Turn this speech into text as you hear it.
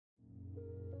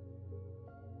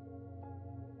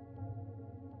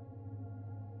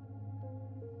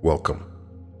Welcome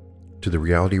to the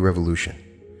Reality Revolution.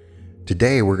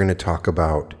 Today we're going to talk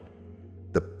about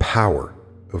the power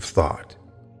of thought.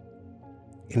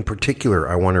 In particular,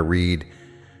 I want to read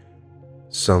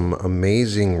some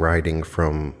amazing writing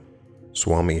from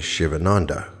Swami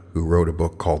Shivananda, who wrote a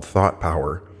book called Thought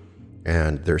Power,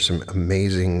 and there's some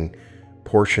amazing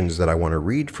portions that I want to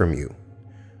read from you.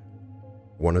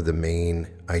 One of the main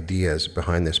ideas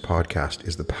behind this podcast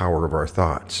is the power of our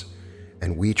thoughts,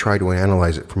 and we try to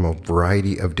analyze it from a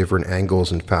variety of different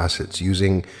angles and facets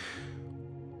using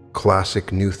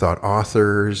classic New Thought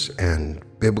authors and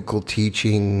biblical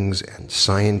teachings and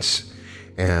science.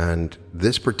 And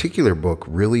this particular book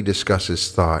really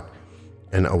discusses thought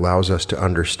and allows us to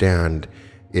understand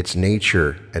its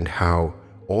nature and how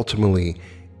ultimately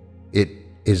it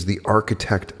is the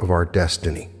architect of our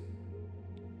destiny.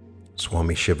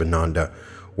 Swami Shivananda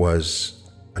was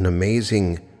an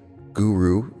amazing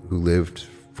guru who lived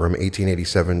from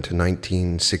 1887 to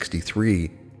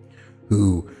 1963,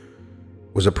 who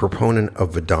was a proponent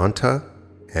of Vedanta,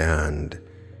 and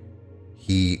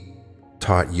he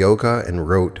taught yoga and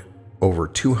wrote over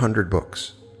 200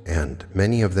 books, and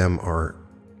many of them are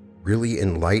really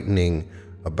enlightening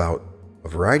about a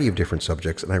variety of different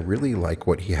subjects, and I really like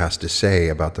what he has to say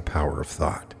about the power of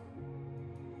thought.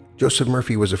 Joseph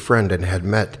Murphy was a friend and had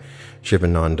met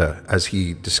Shivananda, as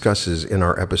he discusses in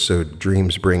our episode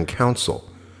Dreams Bring Counsel,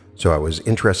 so I was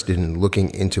interested in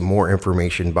looking into more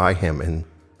information by him, and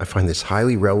I find this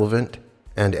highly relevant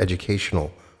and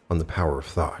educational on the power of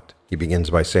thought. He begins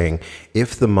by saying,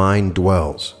 if the mind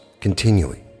dwells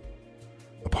continually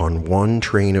upon one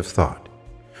train of thought,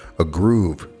 a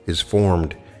groove is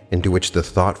formed into which the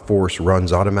thought force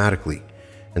runs automatically,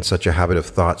 and such a habit of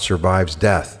thought survives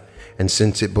death, and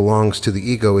since it belongs to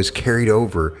the ego, is carried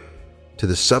over to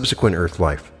the subsequent earth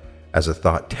life as a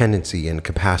thought tendency and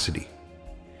capacity.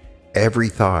 Every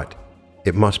thought,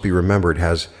 it must be remembered,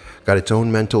 has got its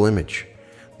own mental image.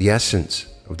 The essence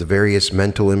of the various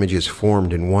mental images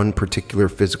formed in one particular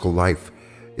physical life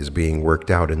is being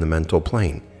worked out in the mental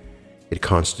plane. It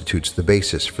constitutes the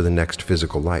basis for the next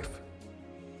physical life.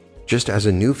 Just as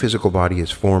a new physical body is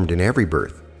formed in every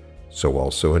birth, so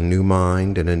also a new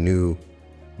mind and a new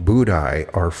Buddhi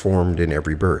are formed in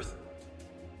every birth.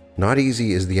 Not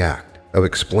easy is the act of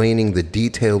explaining the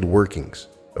detailed workings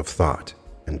of thought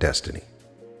and destiny.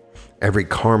 Every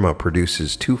karma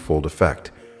produces twofold effect,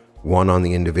 one on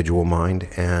the individual mind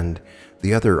and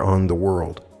the other on the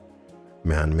world.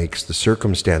 Man makes the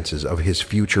circumstances of his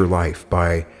future life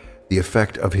by the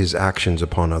effect of his actions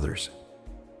upon others.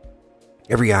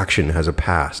 Every action has a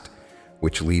past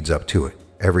which leads up to it.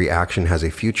 Every action has a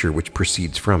future which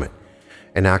proceeds from it.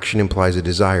 An action implies a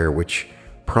desire which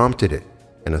prompted it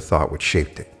and a thought which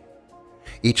shaped it.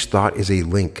 Each thought is a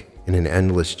link in an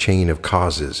endless chain of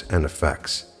causes and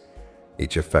effects,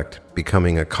 each effect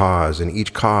becoming a cause, and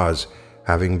each cause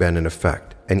having been an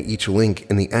effect, and each link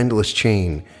in the endless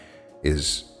chain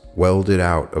is welded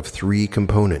out of three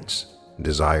components: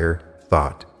 desire,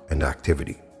 thought, and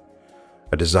activity.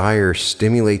 A desire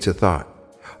stimulates a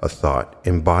thought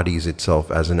embodies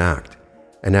itself as an act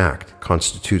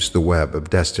constitutes the web of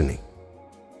destiny.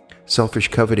 Selfish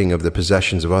coveting of the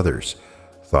possessions of others,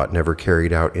 thought never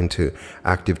carried out into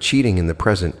active cheating in the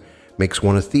present, makes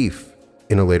one a thief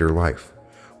in a later life,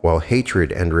 while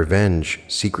hatred and revenge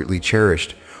secretly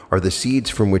cherished are the seeds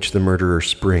from which the murderer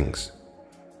springs.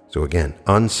 So again,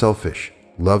 unselfish,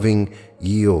 loving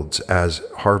yields as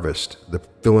harvest the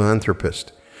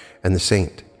philanthropist and the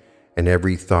saint, and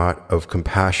every thought of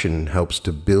compassion helps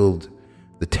to build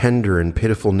the tender and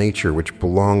pitiful nature which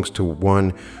belongs to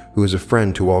one who is a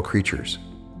friend to all creatures.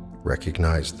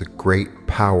 Recognize the great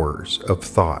powers of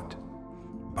thought.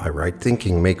 By right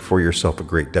thinking, make for yourself a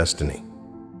great destiny.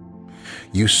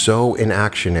 You sow in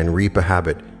action and reap a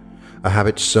habit. A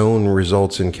habit sown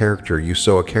results in character. You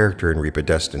sow a character and reap a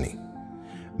destiny.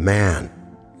 Man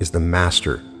is the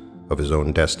master of his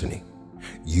own destiny.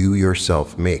 You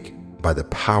yourself make, by the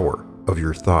power of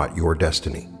your thought, your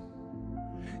destiny.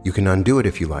 You can undo it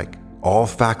if you like. All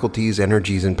faculties,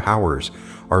 energies, and powers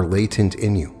are latent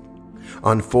in you.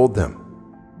 Unfold them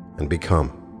and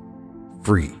become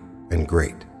free and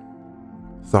great.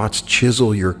 Thoughts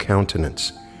chisel your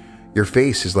countenance. Your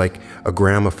face is like a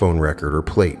gramophone record or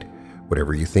plate.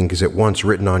 Whatever you think is at once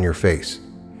written on your face.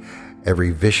 Every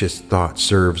vicious thought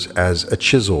serves as a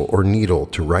chisel or needle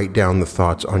to write down the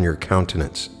thoughts on your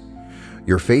countenance.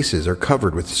 Your faces are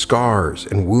covered with scars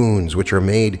and wounds which are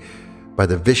made by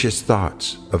the vicious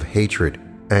thoughts of hatred,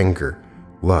 anger,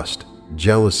 lust,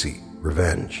 jealousy,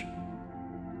 revenge.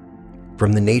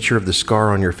 From the nature of the scar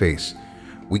on your face,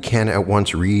 we can at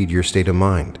once read your state of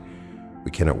mind.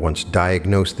 We can at once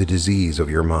diagnose the disease of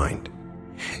your mind.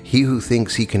 He who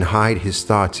thinks he can hide his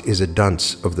thoughts is a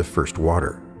dunce of the first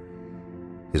water.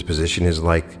 His position is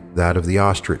like that of the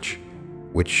ostrich,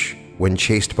 which, when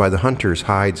chased by the hunters,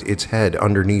 hides its head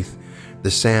underneath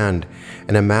the sand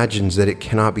and imagines that it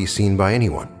cannot be seen by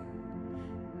anyone.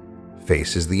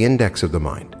 Face is the index of the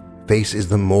mind. Face is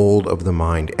the mold of the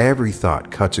mind. Every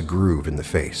thought cuts a groove in the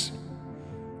face.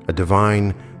 A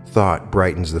divine thought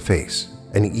brightens the face.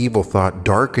 An evil thought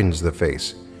darkens the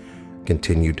face.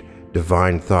 Continued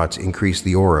divine thoughts increase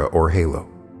the aura or halo.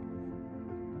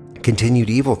 Continued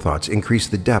evil thoughts increase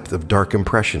the depth of dark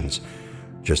impressions,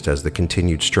 just as the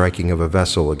continued striking of a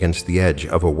vessel against the edge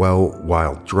of a well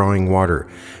while drawing water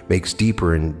makes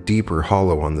deeper and deeper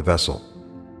hollow on the vessel.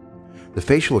 The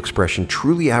facial expression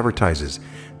truly advertises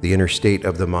the inner state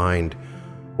of the mind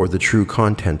or the true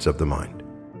contents of the mind.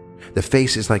 The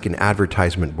face is like an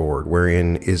advertisement board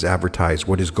wherein is advertised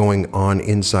what is going on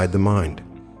inside the mind.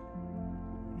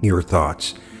 Your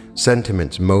thoughts,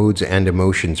 sentiments, modes, and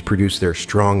emotions produce their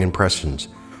strong impressions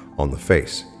on the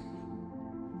face.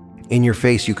 In your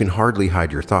face, you can hardly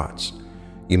hide your thoughts.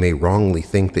 You may wrongly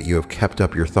think that you have kept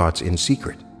up your thoughts in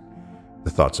secret. The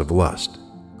thoughts of lust,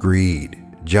 greed,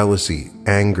 jealousy,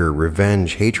 anger,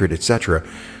 revenge, hatred, etc.,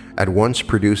 at once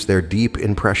produce their deep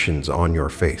impressions on your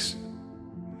face.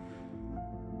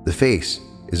 The face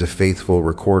is a faithful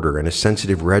recorder and a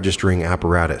sensitive registering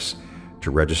apparatus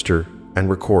to register and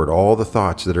record all the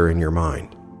thoughts that are in your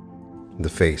mind. The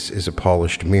face is a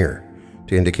polished mirror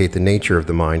to indicate the nature of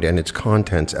the mind and its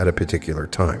contents at a particular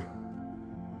time.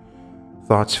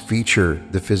 Thoughts feature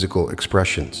the physical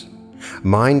expressions.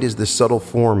 Mind is the subtle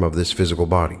form of this physical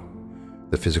body.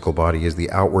 The physical body is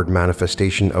the outward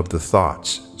manifestation of the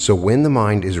thoughts. So when the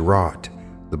mind is wrought,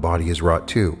 the body is wrought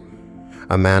too.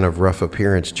 A man of rough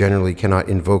appearance generally cannot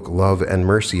invoke love and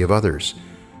mercy of others.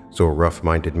 So a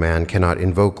rough-minded man cannot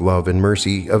invoke love and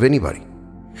mercy of anybody.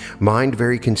 Mind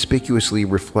very conspicuously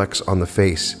reflects on the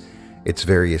face its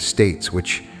various states,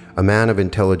 which a man of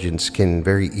intelligence can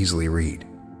very easily read.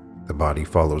 The body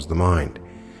follows the mind.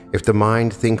 If the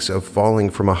mind thinks of falling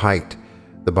from a height,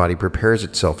 the body prepares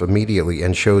itself immediately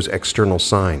and shows external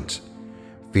signs.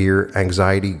 Fear,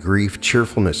 anxiety, grief,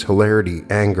 cheerfulness, hilarity,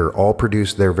 anger all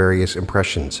produce their various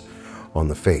impressions on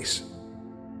the face.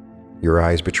 Your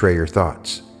eyes betray your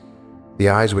thoughts. The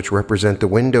eyes, which represent the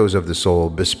windows of the soul,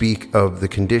 bespeak of the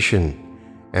condition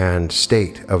and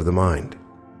state of the mind.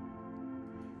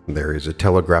 There is a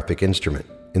telegraphic instrument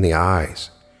in the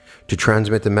eyes to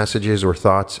transmit the messages or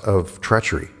thoughts of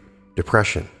treachery,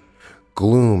 depression,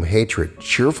 gloom, hatred,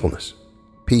 cheerfulness,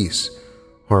 peace,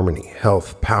 harmony,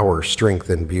 health, power, strength,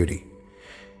 and beauty.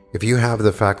 If you have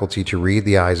the faculty to read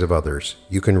the eyes of others,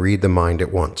 you can read the mind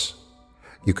at once.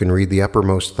 You can read the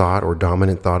uppermost thought or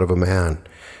dominant thought of a man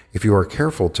if you are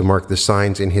careful to mark the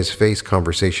signs in his face,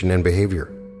 conversation, and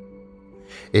behavior.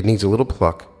 It needs a little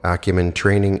pluck, acumen,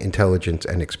 training, intelligence,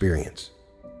 and experience.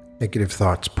 Negative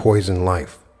thoughts poison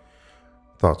life.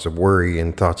 Thoughts of worry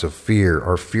and thoughts of fear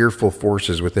are fearful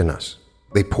forces within us.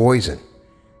 They poison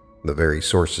the very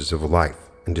sources of life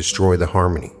and destroy the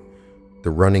harmony, the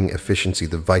running efficiency,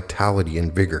 the vitality,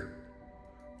 and vigor.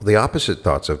 The opposite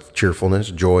thoughts of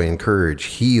cheerfulness, joy, and courage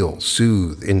heal,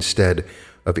 soothe, instead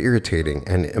of irritating,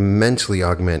 and immensely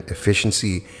augment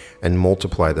efficiency and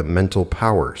multiply the mental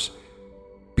powers.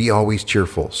 Be always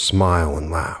cheerful, smile,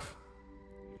 and laugh.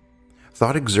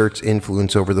 Thought exerts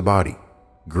influence over the body.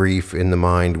 Grief in the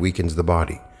mind weakens the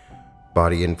body.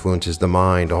 Body influences the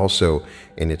mind also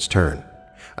in its turn.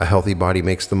 A healthy body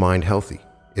makes the mind healthy.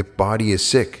 If body is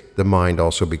sick, the mind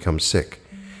also becomes sick.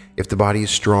 If the body is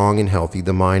strong and healthy,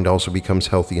 the mind also becomes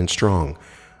healthy and strong.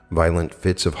 Violent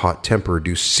fits of hot temper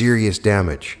do serious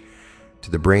damage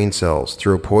to the brain cells,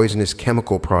 throw poisonous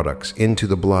chemical products into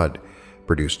the blood,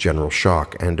 produce general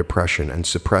shock and depression, and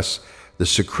suppress the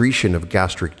secretion of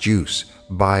gastric juice,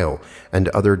 bile, and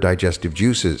other digestive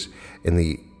juices in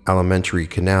the alimentary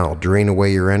canal, drain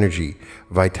away your energy,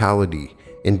 vitality,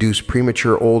 induce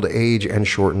premature old age, and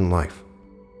shorten life.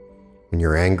 When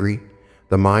you're angry,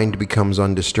 the mind becomes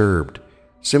undisturbed.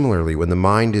 Similarly, when the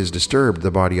mind is disturbed,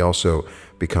 the body also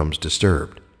becomes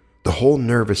disturbed. The whole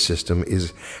nervous system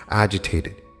is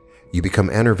agitated. You become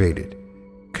enervated.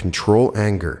 Control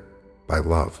anger by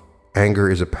love.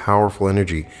 Anger is a powerful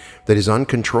energy that is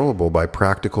uncontrollable by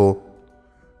practical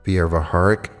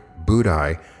Vyavaharic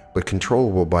Buddhi, but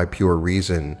controllable by pure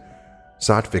reason,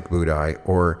 Sattvic Buddhi,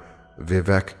 or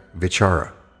Vivek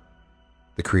Vichara,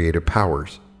 the creative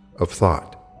powers of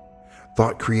thought.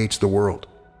 Thought creates the world.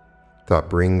 Thought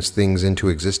brings things into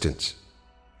existence.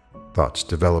 Thoughts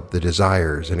develop the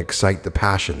desires and excite the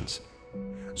passions.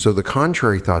 So the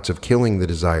contrary thoughts of killing the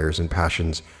desires and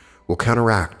passions will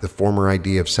counteract the former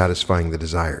idea of satisfying the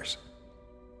desires.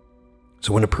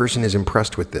 So when a person is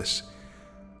impressed with this,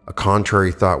 a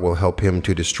contrary thought will help him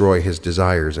to destroy his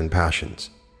desires and passions.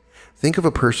 Think of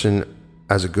a person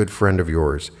as a good friend of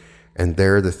yours, and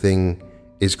there the thing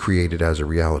is created as a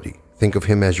reality. Think of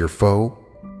him as your foe,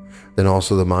 then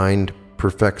also the mind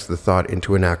perfects the thought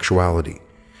into an actuality.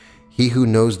 He who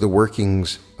knows the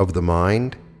workings of the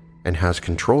mind and has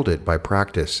controlled it by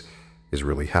practice is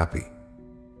really happy.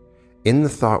 In the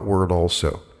thought world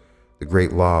also, the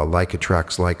great law, like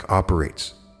attracts like,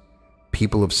 operates.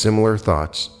 People of similar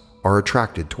thoughts are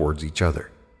attracted towards each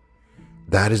other.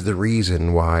 That is the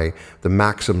reason why the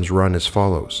maxims run as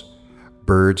follows.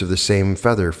 Birds of the same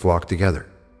feather flock together.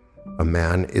 A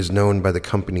man is known by the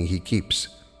company he keeps.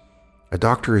 A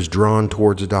doctor is drawn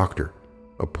towards a doctor.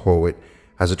 A poet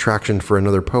has attraction for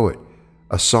another poet.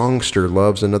 A songster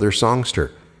loves another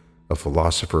songster. A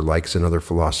philosopher likes another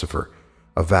philosopher.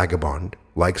 A vagabond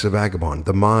likes a vagabond.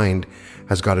 The mind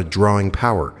has got a drawing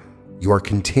power. You are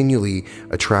continually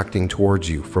attracting towards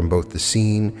you from both the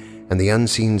seen and the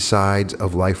unseen sides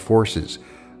of life forces,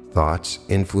 thoughts,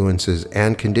 influences,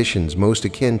 and conditions most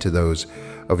akin to those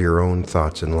of your own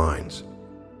thoughts and lines.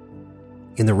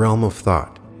 In the realm of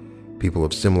thought, people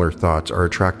of similar thoughts are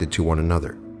attracted to one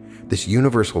another. This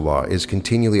universal law is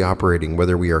continually operating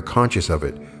whether we are conscious of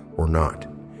it or not.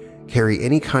 Carry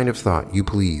any kind of thought you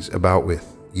please about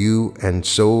with you, and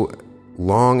so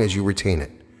long as you retain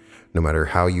it, no matter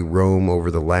how you roam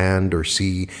over the land or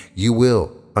sea, you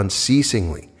will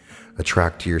unceasingly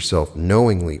attract to yourself,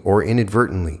 knowingly or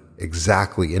inadvertently,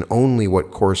 exactly and only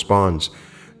what corresponds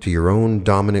to your own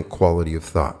dominant quality of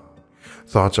thought.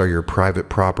 Thoughts are your private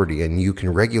property, and you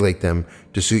can regulate them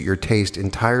to suit your taste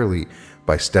entirely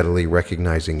by steadily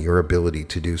recognizing your ability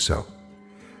to do so.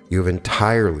 You have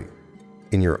entirely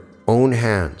in your own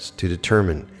hands to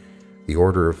determine the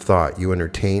order of thought you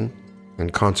entertain,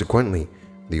 and consequently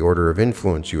the order of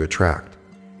influence you attract,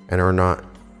 and are not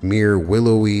mere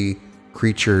willowy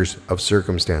creatures of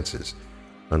circumstances,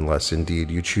 unless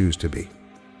indeed you choose to be.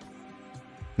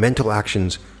 Mental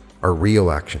actions are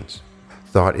real actions.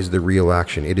 Thought is the real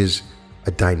action. It is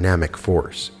a dynamic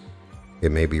force.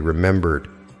 It may be remembered,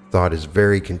 thought is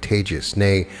very contagious,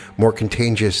 nay, more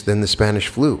contagious than the Spanish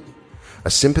flu. A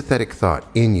sympathetic thought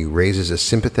in you raises a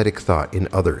sympathetic thought in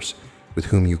others with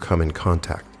whom you come in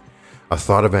contact. A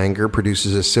thought of anger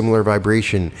produces a similar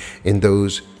vibration in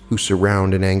those who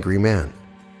surround an angry man.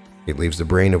 It leaves the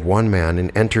brain of one man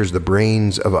and enters the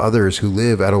brains of others who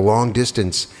live at a long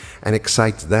distance and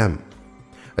excites them.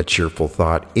 A cheerful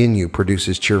thought in you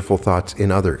produces cheerful thoughts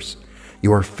in others.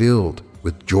 You are filled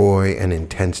with joy and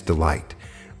intense delight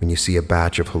when you see a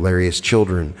batch of hilarious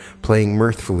children playing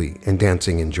mirthfully and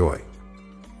dancing in joy.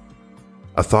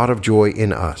 A thought of joy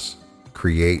in us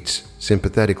creates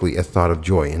sympathetically a thought of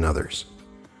joy in others.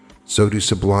 So do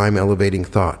sublime elevating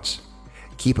thoughts.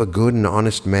 Keep a good and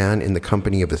honest man in the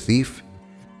company of a thief,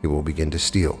 he will begin to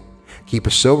steal. Keep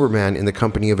a sober man in the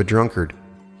company of a drunkard,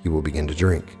 he will begin to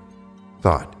drink.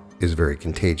 Thought is very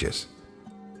contagious.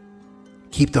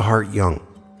 Keep the heart young.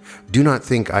 Do not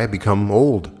think I have become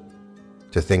old.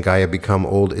 To think I have become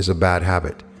old is a bad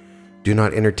habit. Do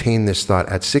not entertain this thought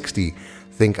at 60,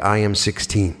 think I am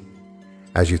 16.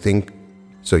 As you think,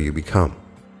 so you become.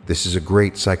 This is a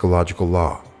great psychological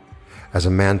law. As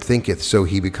a man thinketh, so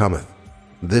he becometh.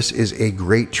 This is a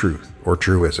great truth or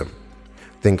truism.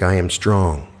 Think I am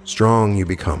strong, strong you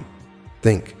become.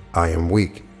 Think I am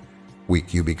weak,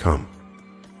 weak you become.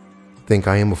 Think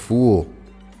I am a fool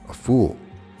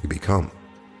you become.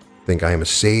 Think I am a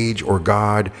sage or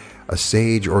God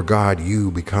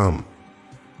you become.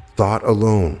 Thought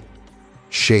alone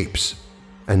shapes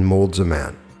and molds a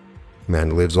man.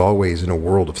 Man lives always in a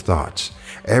world of thoughts.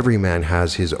 Every man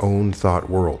has his own thought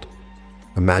world.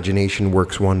 Imagination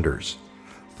works wonders.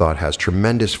 Thought has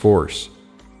tremendous force.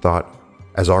 Thought,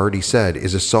 as already said,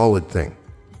 is a solid thing.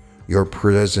 Your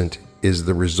present is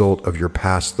the result of your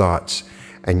past thoughts,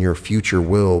 and your future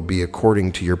will be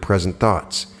according to your present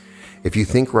thoughts. If you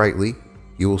think rightly,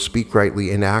 you will speak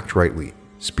rightly and act rightly.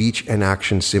 Speech and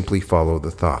action simply follow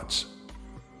the thoughts.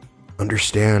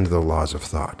 Understand the laws of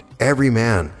thought. Every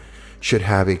man should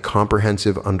have a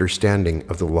comprehensive understanding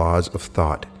of the laws of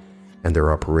thought and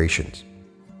their operations.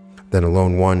 Then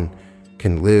alone one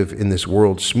can live in this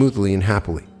world smoothly and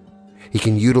happily. He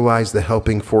can utilize the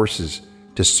helping forces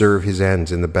to serve his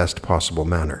ends in the best possible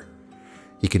manner.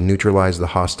 He can neutralize the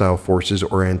hostile forces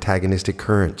or antagonistic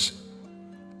currents.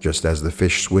 Just as the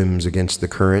fish swims against the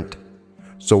current,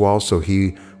 so also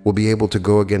he will be able to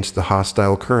go against the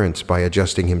hostile currents by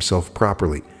adjusting himself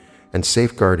properly and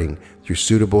safeguarding through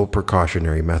suitable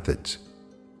precautionary methods.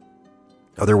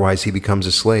 Otherwise, he becomes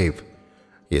a slave.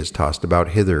 He is tossed about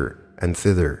hither and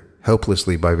thither,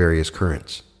 helplessly by various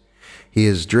currents. He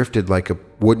is drifted like a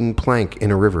wooden plank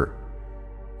in a river.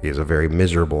 He is a very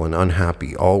miserable and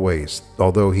unhappy always,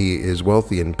 although he is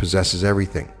wealthy and possesses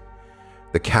everything.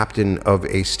 The captain of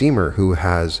a steamer who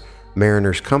has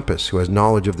mariner's compass, who has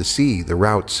knowledge of the sea, the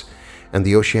routes, and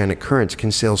the oceanic currents,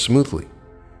 can sail smoothly.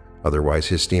 Otherwise,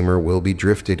 his steamer will be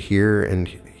drifted here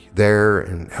and there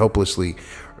and helplessly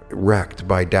wrecked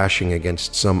by dashing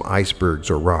against some icebergs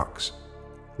or rocks.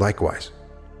 Likewise,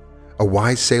 a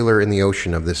wise sailor in the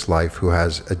ocean of this life who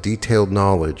has a detailed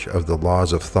knowledge of the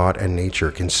laws of thought and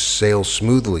nature can sail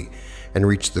smoothly and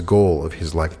reach the goal of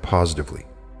his life positively.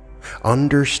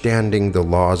 Understanding the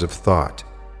laws of thought,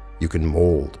 you can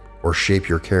mold or shape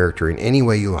your character in any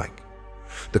way you like.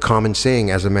 The common saying,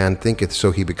 "As a man thinketh,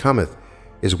 so he becometh,"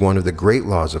 is one of the great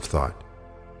laws of thought.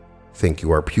 Think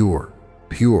you are pure,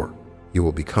 pure you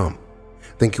will become.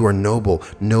 Think you are noble,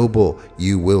 noble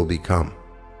you will become.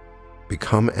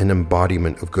 Become an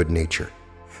embodiment of good nature.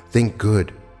 Think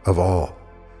good of all.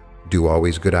 Do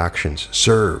always good actions.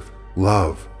 Serve,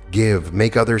 love, give,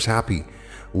 make others happy.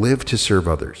 Live to serve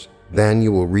others. Then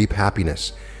you will reap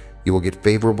happiness. You will get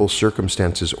favorable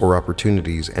circumstances or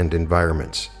opportunities and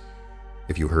environments.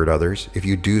 If you hurt others, if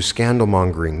you do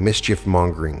scandal-mongering,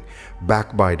 mischief-mongering,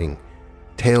 backbiting,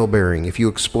 tale-bearing, if you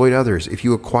exploit others, if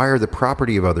you acquire the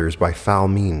property of others by foul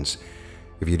means,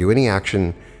 if you do any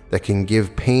action that can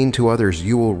give pain to others,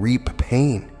 you will reap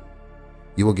pain.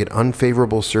 You will get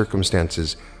unfavorable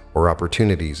circumstances or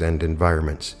opportunities and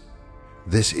environments.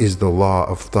 This is the law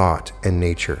of thought and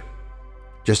nature.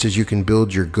 Just as you can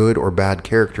build your good or bad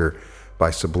character by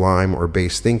sublime or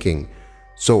base thinking,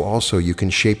 so also you can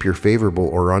shape your favorable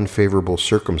or unfavorable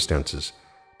circumstances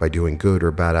by doing good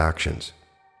or bad actions.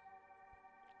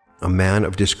 A man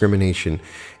of discrimination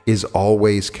is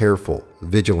always careful,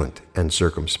 vigilant, and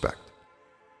circumspect.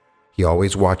 He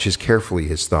always watches carefully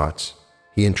his thoughts.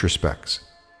 He introspects.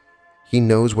 He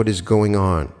knows what is going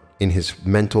on in his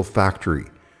mental factory,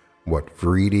 what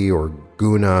vritti or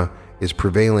guna is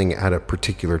prevailing at a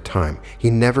particular time. He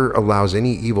never allows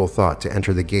any evil thought to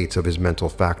enter the gates of his mental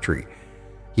factory.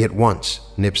 He at once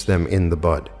nips them in the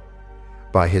bud.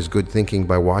 By his good thinking,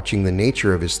 by watching the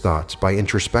nature of his thoughts, by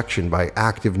introspection, by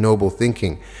active noble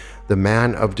thinking, the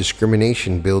man of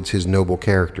discrimination builds his noble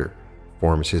character,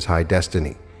 forms his high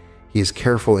destiny. He is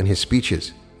careful in his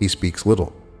speeches. He speaks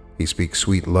little. He speaks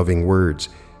sweet, loving words.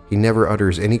 He never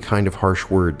utters any kind of harsh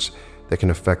words that can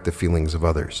affect the feelings of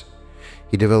others.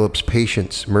 He develops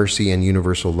patience, mercy, and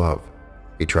universal love.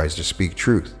 He tries to speak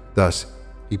truth. Thus,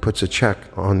 he puts a check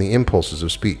on the impulses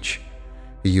of speech.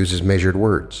 He uses measured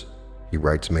words. He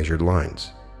writes measured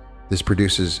lines. This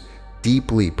produces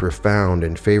deeply profound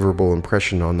and favorable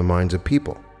impression on the minds of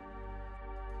people.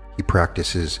 He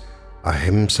practices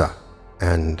ahimsa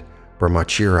and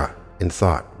brahmacharya in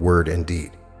thought, word, and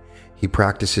deed. He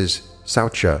practices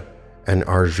saucha and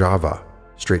arjava,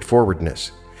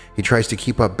 straightforwardness. He tries to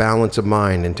keep up balance of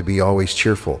mind and to be always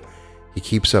cheerful. He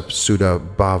keeps up Sudha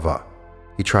Bhava.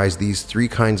 He tries these three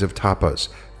kinds of tapas,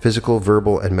 physical,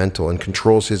 verbal, and mental, and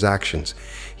controls his actions.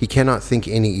 He cannot think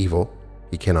any evil.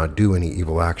 He cannot do any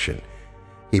evil action.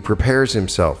 He prepares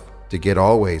himself to get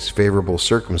always favorable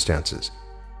circumstances.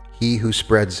 He who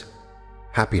spreads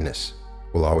happiness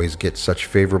will always get such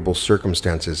favorable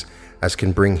circumstances as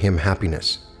can bring him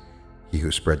happiness. He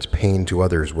who spreads pain to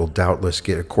others will doubtless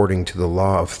get, according to the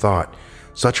law of thought,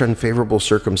 such unfavorable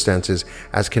circumstances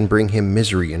as can bring him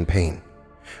misery and pain.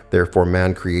 Therefore,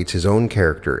 man creates his own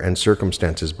character and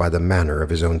circumstances by the manner of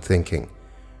his own thinking.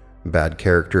 Bad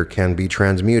character can be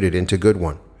transmuted into good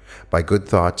one by good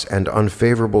thoughts, and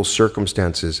unfavorable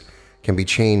circumstances can be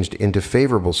changed into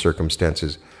favorable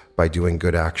circumstances by doing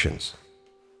good actions.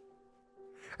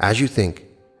 As you think,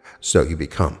 so you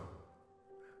become.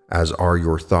 As are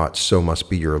your thoughts, so must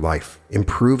be your life.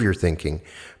 Improve your thinking.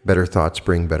 Better thoughts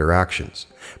bring better actions.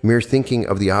 Mere thinking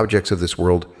of the objects of this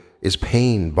world is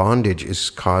pain. Bondage is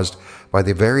caused by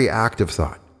the very act of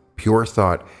thought. Pure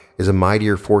thought is a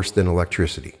mightier force than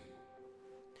electricity.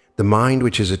 The mind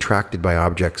which is attracted by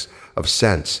objects of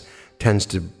sense tends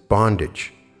to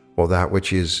bondage, while that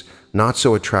which is not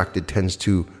so attracted tends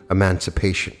to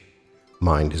emancipation.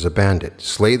 Mind is a bandit.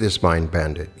 Slay this mind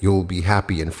bandit. You will be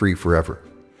happy and free forever.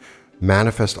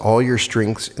 Manifest all your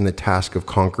strengths in the task of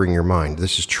conquering your mind.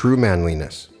 This is true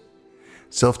manliness.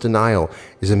 Self-denial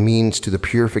is a means to the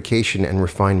purification and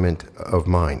refinement of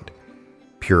mind.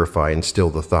 Purify and still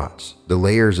the thoughts. The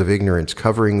layers of ignorance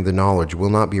covering the knowledge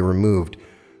will not be removed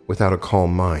without a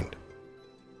calm mind.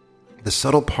 The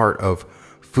subtle part of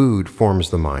Food forms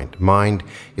the mind. Mind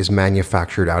is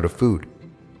manufactured out of food.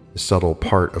 The subtle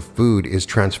part of food is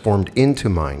transformed into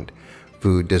mind.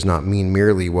 Food does not mean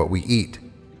merely what we eat,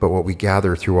 but what we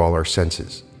gather through all our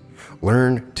senses.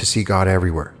 Learn to see God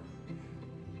everywhere.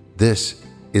 This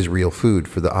is real food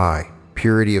for the eye.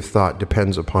 Purity of thought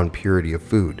depends upon purity of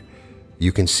food.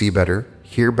 You can see better,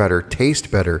 hear better,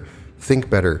 taste better, think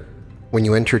better when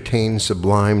you entertain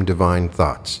sublime divine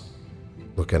thoughts.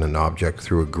 Look at an object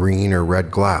through a green or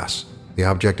red glass. The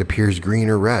object appears green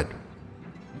or red.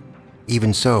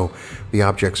 Even so, the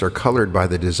objects are colored by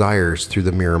the desires through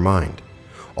the mirror mind.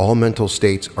 All mental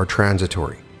states are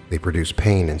transitory. They produce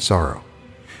pain and sorrow.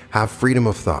 Have freedom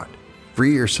of thought.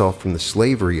 Free yourself from the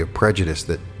slavery of prejudice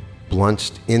that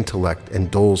blunts intellect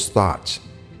and dulls thoughts.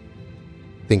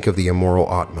 Think of the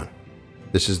immoral Atman.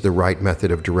 This is the right method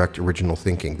of direct original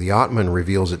thinking. The Atman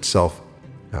reveals itself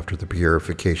after the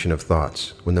purification of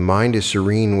thoughts. When the mind is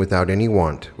serene without any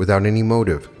want, without any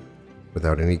motive,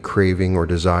 without any craving or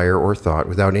desire or thought,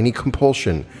 without any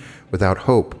compulsion, without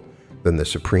hope, then the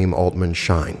Supreme Atman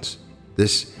shines.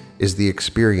 This is the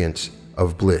experience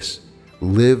of bliss.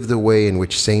 Live the way in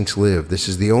which saints live. This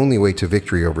is the only way to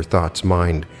victory over thoughts,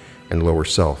 mind, and lower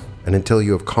self. And until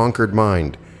you have conquered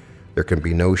mind, there can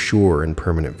be no sure and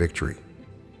permanent victory.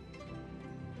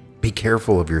 Be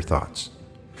careful of your thoughts.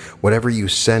 Whatever you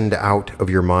send out of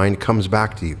your mind comes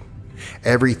back to you.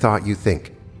 Every thought you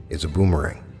think is a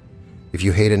boomerang. If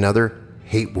you hate another,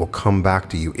 hate will come back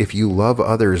to you. If you love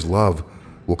others, love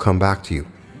will come back to you.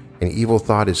 An evil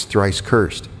thought is thrice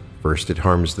cursed. First, it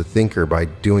harms the thinker by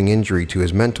doing injury to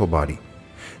his mental body.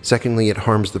 Secondly, it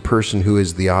harms the person who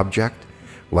is the object.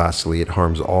 Lastly, it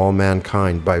harms all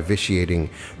mankind by vitiating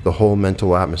the whole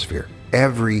mental atmosphere.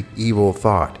 Every evil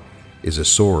thought is a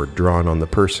sword drawn on the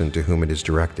person to whom it is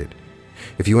directed.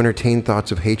 If you entertain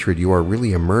thoughts of hatred, you are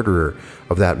really a murderer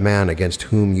of that man against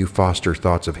whom you foster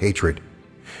thoughts of hatred.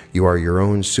 You are your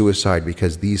own suicide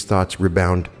because these thoughts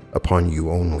rebound upon you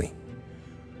only.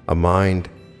 A mind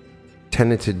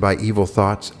tenanted by evil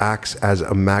thoughts acts as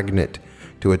a magnet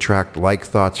to attract like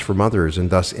thoughts from others and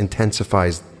thus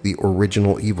intensifies the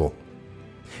original evil.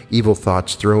 Evil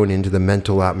thoughts thrown into the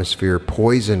mental atmosphere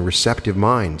poison receptive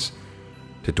minds.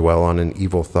 To dwell on an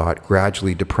evil thought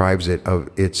gradually deprives it of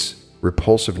its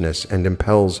repulsiveness and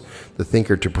impels the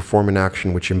thinker to perform an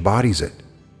action which embodies it.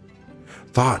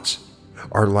 Thoughts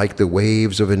are like the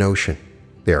waves of an ocean.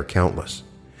 They are countless.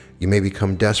 You may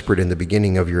become desperate in the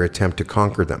beginning of your attempt to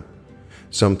conquer them.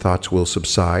 Some thoughts will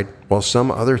subside, while some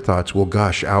other thoughts will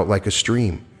gush out like a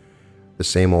stream. The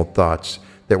same old thoughts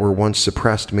that were once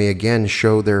suppressed may again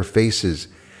show their faces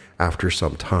after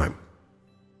some time.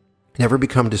 Never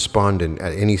become despondent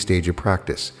at any stage of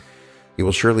practice. You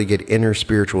will surely get inner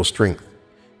spiritual strength.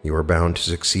 You are bound to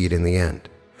succeed in the end.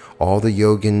 All the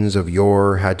yogins of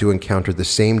yore had to encounter the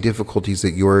same difficulties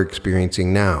that you are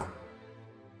experiencing now.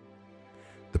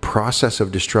 The process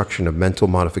of destruction of mental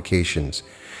modifications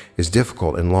is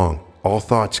difficult and long. All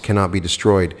thoughts cannot be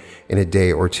destroyed in a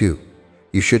day or two.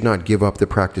 You should not give up the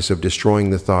practice of destroying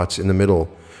the thoughts in the middle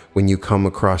when you come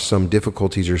across some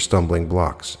difficulties or stumbling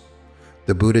blocks.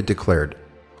 The Buddha declared,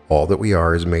 "All that we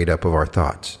are is made up of our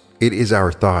thoughts. It is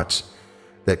our thoughts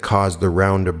that cause the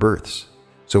round of births,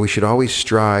 so we should always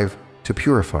strive to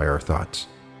purify our thoughts.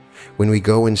 When we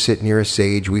go and sit near a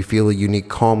sage, we feel a unique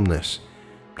calmness,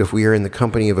 but if we are in the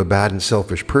company of a bad and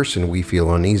selfish person, we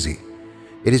feel uneasy.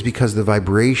 It is because the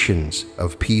vibrations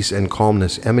of peace and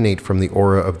calmness emanate from the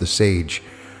aura of the sage,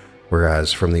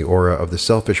 whereas from the aura of the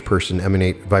selfish person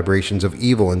emanate vibrations of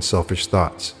evil and selfish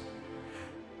thoughts.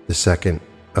 The second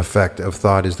effect of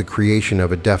thought is the creation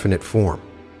of a definite form.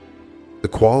 The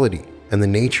quality and the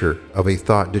nature of a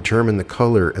thought determine the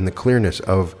color and the clearness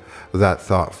of that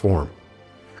thought form.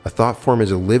 A thought form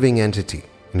is a living entity,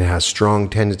 and it has strong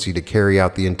tendency to carry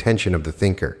out the intention of the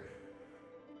thinker.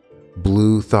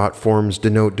 Blue thought forms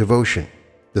denote devotion.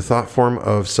 The thought form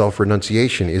of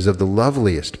self-renunciation is of the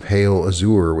loveliest pale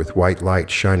azure with white light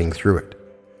shining through it.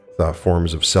 Thought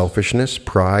forms of selfishness,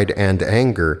 pride, and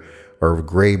anger are of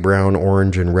gray, brown,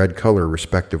 orange, and red color,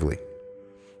 respectively.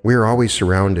 We are always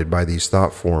surrounded by these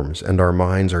thought forms, and our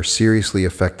minds are seriously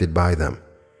affected by them.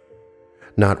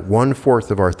 Not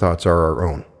 1/4 of our thoughts are our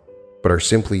own, but are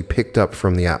simply picked up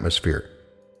from the atmosphere.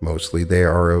 Mostly they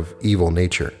are of evil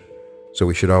nature, so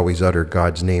we should always utter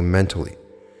God's name mentally.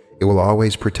 It will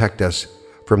always protect us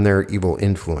from their evil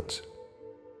influence.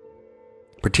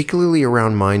 Particularly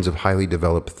around minds of highly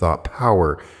developed thought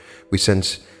power, we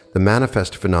sense the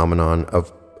manifest phenomenon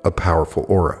of a powerful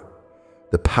aura.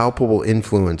 The palpable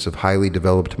influence of highly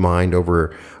developed mind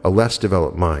over a less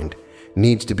developed mind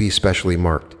needs to be specially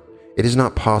marked. It is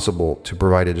not possible to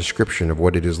provide a description of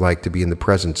what it is like to be in the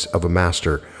presence of a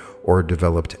master or a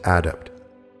developed adept.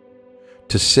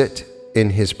 To sit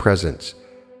in his presence,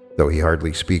 though he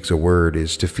hardly speaks a word,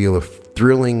 is to feel a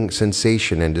thrilling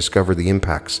sensation and discover the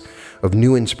impacts of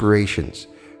new inspirations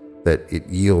that it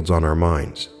yields on our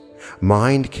minds.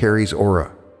 Mind carries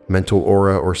aura, mental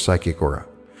aura or psychic aura.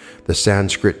 The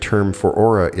Sanskrit term for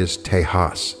aura is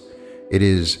tejas. It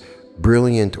is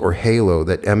brilliant or halo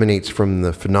that emanates from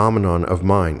the phenomenon of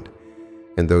mind.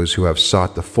 And those who have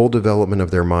sought the full development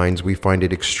of their minds, we find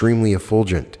it extremely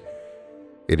effulgent.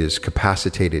 It is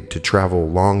capacitated to travel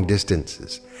long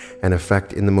distances and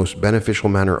affect in the most beneficial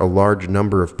manner a large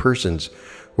number of persons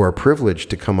who are privileged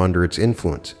to come under its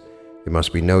influence. It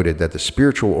must be noted that the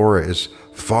spiritual aura is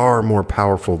far more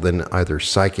powerful than either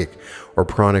psychic or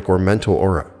pranic or mental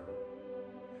aura.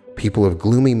 People of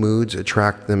gloomy moods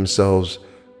attract themselves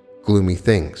gloomy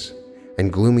things,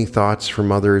 and gloomy thoughts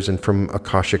from others and from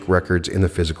Akashic records in the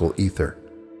physical ether.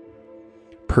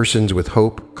 Persons with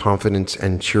hope, confidence,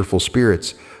 and cheerful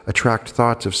spirits attract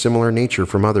thoughts of similar nature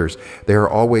from others. They are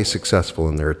always successful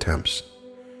in their attempts.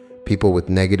 People with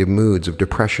negative moods of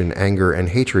depression, anger, and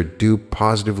hatred do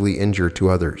positively injure to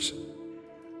others.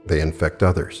 They infect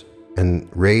others and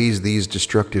raise these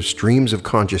destructive streams of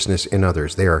consciousness in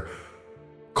others. They are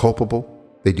culpable.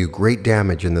 They do great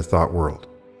damage in the thought world.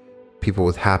 People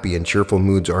with happy and cheerful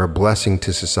moods are a blessing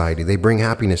to society. They bring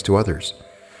happiness to others.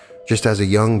 Just as a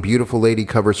young, beautiful lady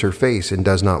covers her face and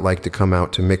does not like to come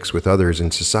out to mix with others in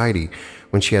society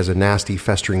when she has a nasty,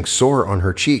 festering sore on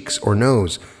her cheeks or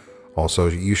nose. Also,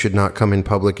 you should not come in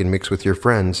public and mix with your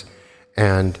friends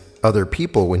and other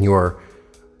people when you are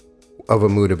of a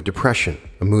mood of depression,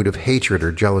 a mood of hatred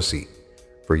or jealousy,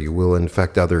 for you will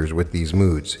infect others with these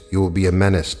moods. You will be a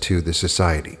menace to the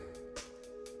society.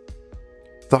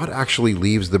 Thought actually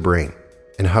leaves the brain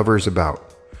and hovers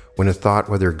about. When a thought,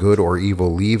 whether good or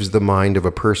evil, leaves the mind of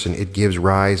a person, it gives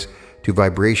rise to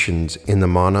vibrations in the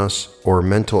manas or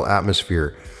mental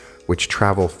atmosphere, which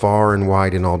travel far and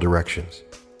wide in all directions.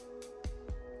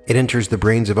 It enters the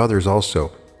brains of others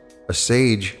also. A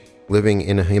sage living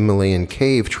in a Himalayan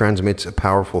cave transmits a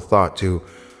powerful thought to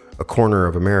a corner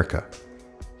of America.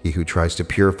 He who tries to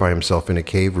purify himself in a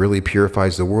cave really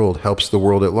purifies the world, helps the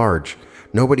world at large.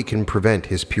 Nobody can prevent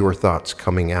his pure thoughts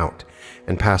coming out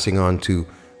and passing on to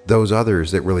those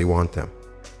others that really want them.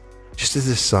 Just as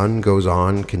the sun goes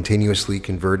on continuously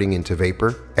converting into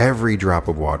vapor, every drop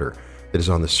of water that is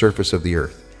on the surface of the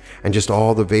earth, and just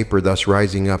all the vapor thus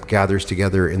rising up gathers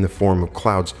together in the form of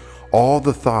clouds, all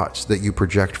the thoughts that you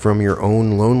project from your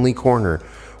own lonely corner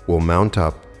will mount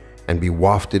up and be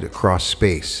wafted across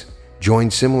space.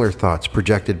 Join similar thoughts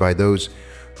projected by those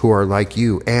who are like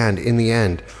you, and in the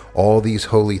end, all these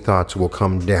holy thoughts will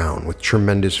come down with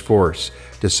tremendous force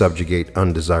to subjugate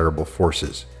undesirable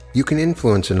forces. You can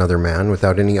influence another man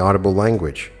without any audible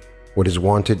language. What is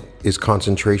wanted is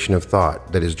concentration of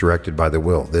thought that is directed by the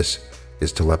will. This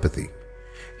is telepathy.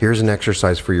 Here's an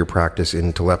exercise for your practice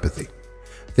in telepathy.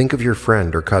 Think of your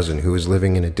friend or cousin who is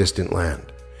living in a distant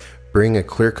land. Bring a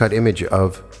clear-cut image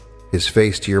of his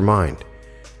face to your mind.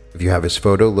 If you have his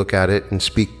photo, look at it and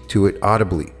speak to it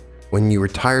audibly. When you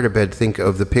retire to bed, think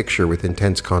of the picture with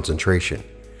intense concentration.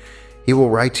 He will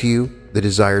write to you the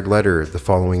desired letter the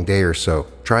following day or so.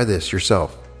 Try this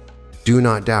yourself. Do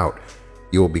not doubt.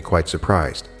 You will be quite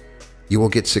surprised. You will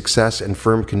get success and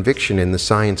firm conviction in the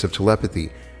science of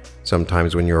telepathy.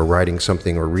 Sometimes when you are writing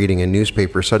something or reading a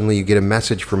newspaper, suddenly you get a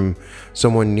message from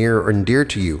someone near and dear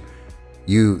to you.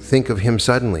 You think of him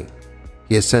suddenly.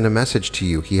 He has sent a message to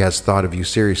you. He has thought of you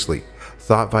seriously.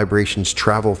 Thought vibrations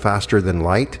travel faster than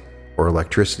light or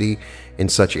electricity. In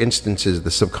such instances,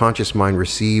 the subconscious mind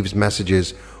receives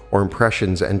messages or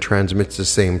impressions and transmits the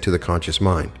same to the conscious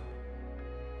mind.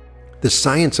 The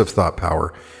science of thought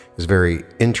power is very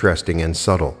interesting and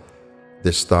subtle.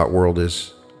 This thought world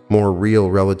is more real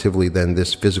relatively than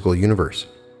this physical universe.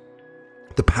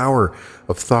 The power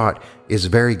of thought is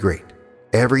very great.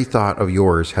 Every thought of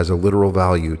yours has a literal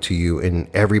value to you in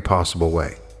every possible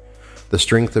way. The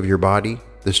strength of your body,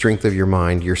 the strength of your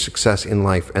mind, your success in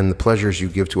life, and the pleasures you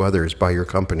give to others by your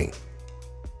company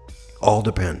all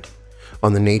depend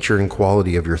on the nature and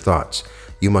quality of your thoughts.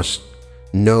 You must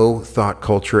know thought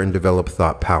culture and develop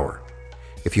thought power.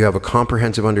 If you have a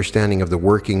comprehensive understanding of the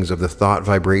workings of the thought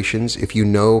vibrations, if you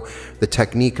know the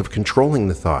technique of controlling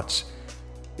the thoughts,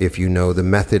 if you know the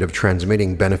method of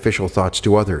transmitting beneficial thoughts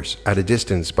to others at a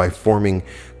distance by forming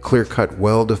clear-cut,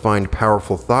 well-defined,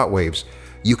 powerful thought waves,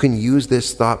 you can use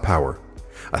this thought power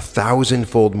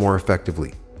 1,000-fold more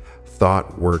effectively.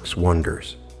 Thought works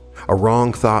wonders. A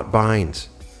wrong thought binds.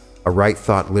 A right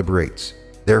thought liberates.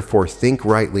 Therefore, think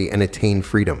rightly and attain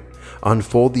freedom.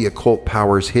 Unfold the occult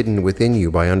powers hidden within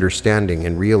you by understanding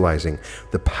and realizing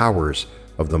the powers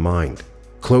of the mind.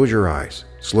 Close your eyes.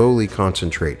 Slowly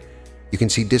concentrate. You can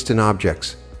see distant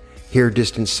objects, hear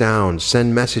distant sounds,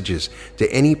 send messages to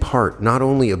any part not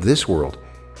only of this world,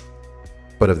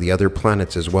 but of the other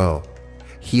planets as well.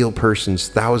 Heal persons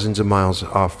thousands of miles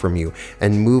off from you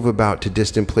and move about to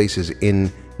distant places in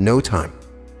no time.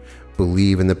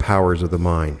 Believe in the powers of the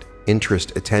mind.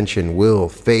 Interest, attention, will,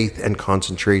 faith, and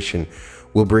concentration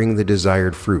will bring the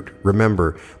desired fruit.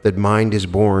 Remember that mind is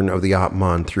born of the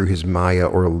Atman through his Maya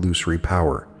or illusory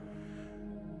power.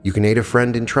 You can aid a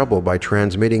friend in trouble by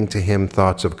transmitting to him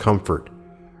thoughts of comfort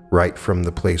right from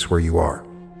the place where you are.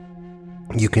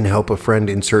 You can help a friend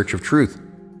in search of truth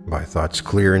by thoughts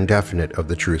clear and definite of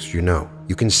the truths you know.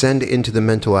 You can send into the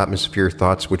mental atmosphere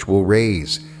thoughts which will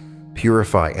raise,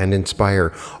 purify, and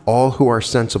inspire all who are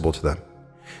sensible to them.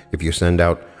 If you send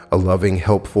out a loving,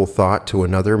 helpful thought to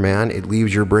another man, it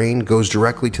leaves your brain, goes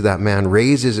directly to that man,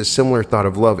 raises a similar thought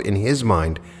of love in his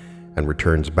mind, and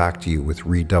returns back to you with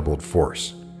redoubled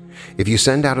force. If you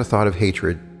send out a thought of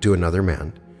hatred to another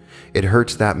man, it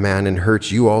hurts that man and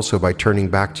hurts you also by turning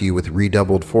back to you with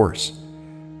redoubled force.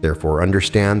 Therefore,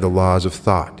 understand the laws of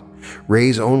thought.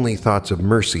 Raise only thoughts of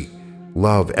mercy,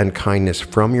 love, and kindness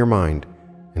from your mind,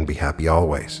 and be happy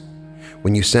always.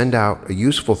 When you send out a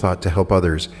useful thought to help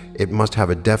others, it must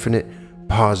have a definite,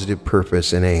 positive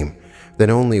purpose and aim. Then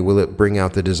only will it bring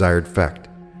out the desired effect.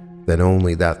 Then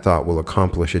only that thought will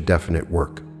accomplish a definite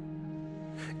work.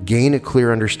 Gain a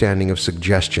clear understanding of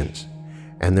suggestions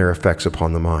and their effects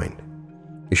upon the mind.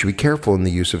 You should be careful in the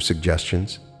use of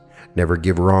suggestions. Never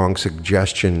give wrong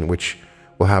suggestion which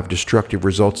will have destructive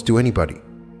results to anybody.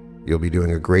 You'll be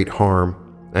doing a great harm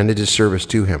and a disservice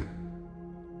to him.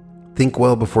 Think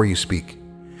well before you speak.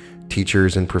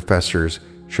 Teachers and professors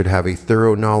should have a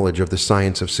thorough knowledge of the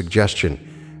science of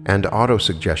suggestion and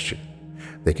autosuggestion.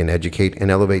 They can educate and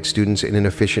elevate students in an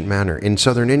efficient manner. In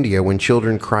southern India, when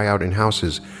children cry out in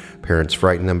houses, parents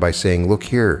frighten them by saying, "Look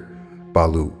here,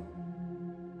 Balu.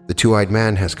 The two-eyed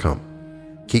man has come.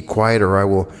 Keep quiet or I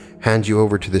will hand you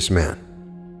over to this man."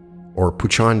 Or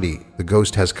Puchandi, the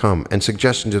ghost has come, and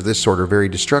suggestions of this sort are very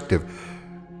destructive.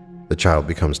 The child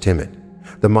becomes timid.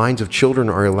 The minds of children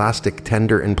are elastic,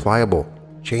 tender, and pliable.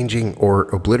 Changing or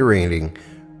obliterating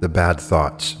the bad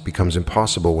thoughts becomes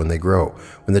impossible when they grow.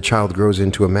 When the child grows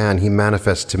into a man, he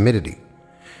manifests timidity.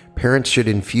 Parents should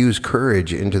infuse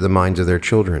courage into the minds of their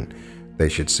children. They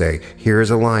should say, "Here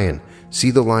is a lion. See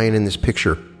the lion in this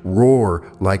picture. Roar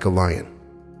like a lion.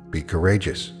 Be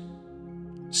courageous."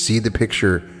 See the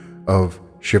picture of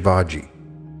Shivaji,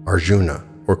 Arjuna,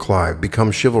 or Clive.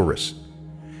 Become chivalrous.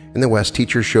 In the West,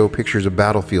 teachers show pictures of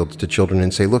battlefields to children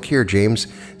and say, "Look here, James.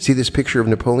 See this picture of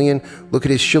Napoleon? Look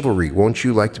at his chivalry. Won't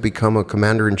you like to become a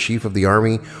commander-in-chief of the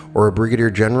army or a brigadier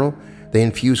general?" They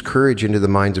infuse courage into the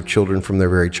minds of children from their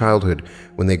very childhood.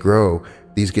 When they grow,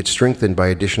 these get strengthened by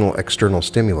additional external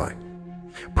stimuli.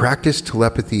 Practice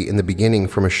telepathy in the beginning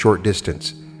from a short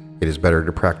distance. It is better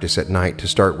to practice at night to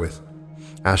start with.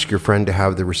 Ask your friend to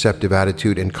have the receptive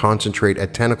attitude and concentrate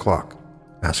at 10 o'clock.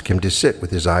 Ask him to sit with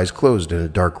his eyes closed in a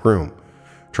dark room.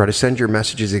 Try to send your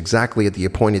messages exactly at the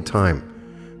appointed time.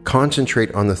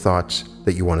 Concentrate on the thoughts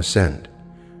that you want to send.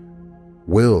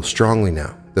 Will strongly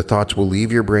now. The thoughts will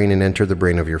leave your brain and enter the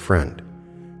brain of your friend.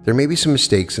 There may be some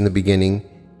mistakes in the beginning,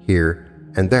 here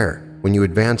and there. When you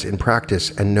advance in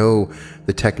practice and know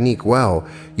the technique well,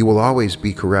 you will always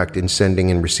be correct in sending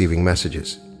and receiving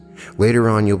messages. Later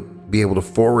on, you'll be able to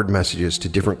forward messages to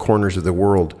different corners of the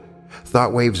world.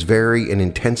 Thought waves vary in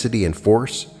intensity and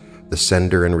force. The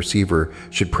sender and receiver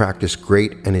should practice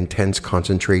great and intense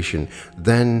concentration.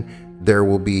 Then there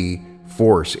will be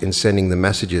force in sending the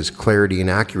messages, clarity and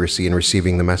accuracy in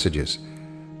receiving the messages.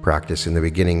 Practice in the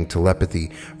beginning telepathy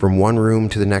from one room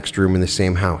to the next room in the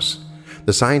same house.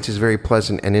 The science is very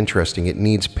pleasant and interesting. It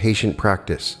needs patient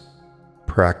practice.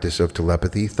 Practice of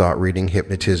telepathy, thought reading,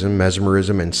 hypnotism,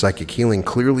 mesmerism, and psychic healing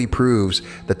clearly proves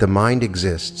that the mind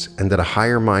exists and that a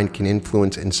higher mind can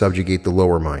influence and subjugate the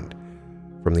lower mind.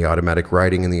 From the automatic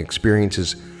writing and the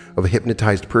experiences of a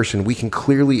hypnotized person, we can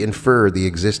clearly infer the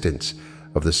existence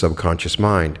of the subconscious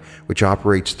mind, which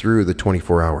operates through the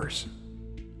 24 hours.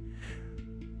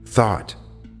 Thought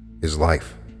is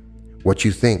life. What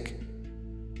you think,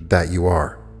 that you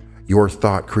are. Your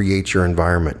thought creates your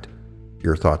environment.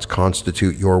 Your thoughts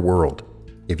constitute your world.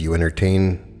 If you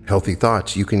entertain healthy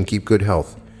thoughts, you can keep good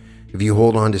health. If you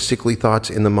hold on to sickly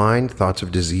thoughts in the mind, thoughts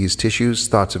of diseased tissues,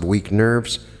 thoughts of weak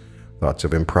nerves, thoughts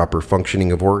of improper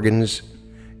functioning of organs,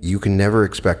 you can never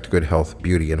expect good health,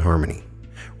 beauty, and harmony.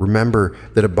 Remember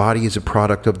that a body is a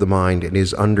product of the mind and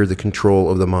is under the control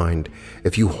of the mind.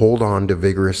 If you hold on to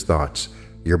vigorous thoughts,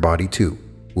 your body too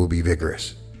will be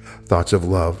vigorous. Thoughts of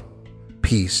love,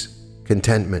 peace,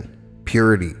 contentment,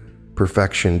 purity,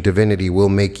 perfection, divinity will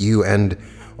make you and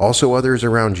also others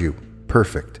around you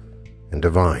perfect and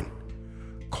divine.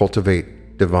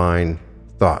 Cultivate divine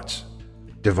thoughts.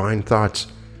 Divine thoughts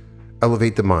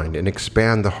elevate the mind and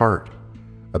expand the heart.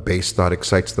 A base thought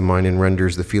excites the mind and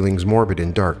renders the feelings morbid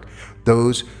and dark.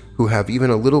 Those who have even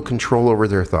a little control over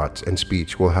their thoughts and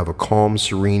speech will have a calm,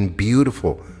 serene,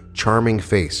 beautiful, charming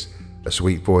face, a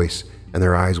sweet voice, and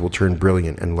their eyes will turn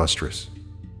brilliant and lustrous.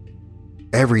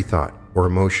 Every thought or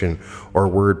emotion or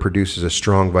word produces a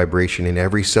strong vibration in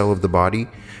every cell of the body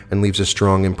and leaves a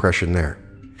strong impression there.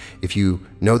 If you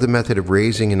know the method of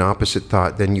raising an opposite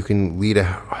thought, then you can lead a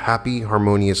happy,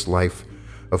 harmonious life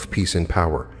of peace and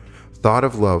power. Thought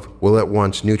of love will at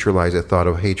once neutralize a thought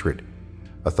of hatred.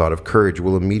 A thought of courage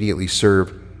will immediately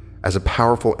serve as a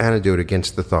powerful antidote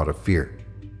against the thought of fear.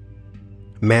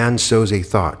 Man sows a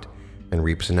thought and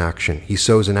reaps an action. He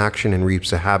sows an action and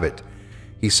reaps a habit.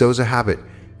 He sows a habit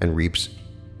and reaps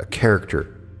a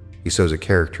character. He sows a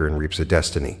character and reaps a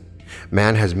destiny.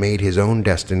 Man has made his own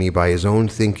destiny by his own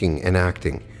thinking and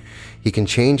acting. He can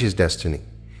change his destiny.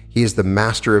 He is the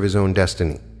master of his own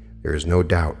destiny. There is no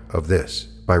doubt of this.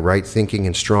 By right thinking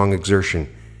and strong exertion,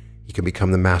 he can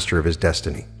become the master of his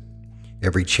destiny.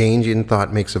 Every change in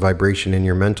thought makes a vibration in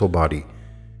your mental body,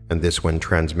 and this, when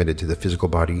transmitted to the physical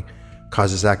body,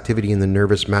 causes activity in the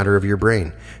nervous matter of your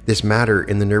brain. This matter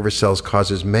in the nervous cells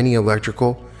causes many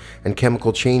electrical and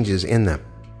chemical changes in them.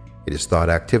 It is thought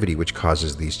activity which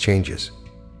causes these changes.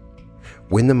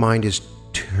 When the mind is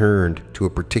turned to a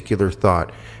particular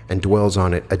thought and dwells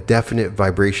on it, a definite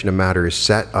vibration of matter is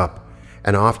set up,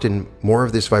 and often more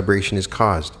of this vibration is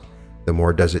caused. The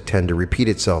more does it tend to repeat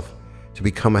itself, to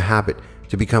become a habit,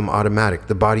 to become automatic.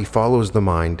 The body follows the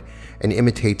mind and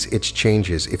imitates its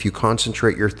changes. If you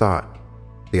concentrate your thought,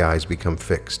 the eyes become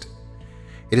fixed.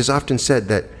 It is often said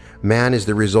that man is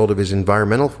the result of his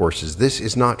environmental forces. This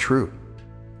is not true.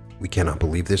 We cannot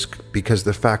believe this because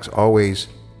the facts always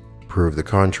prove the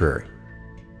contrary.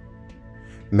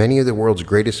 Many of the world's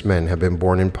greatest men have been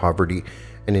born in poverty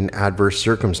and in adverse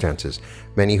circumstances.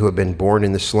 Many who have been born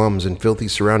in the slums and filthy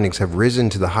surroundings have risen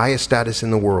to the highest status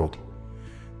in the world.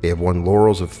 They have won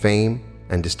laurels of fame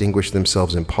and distinguished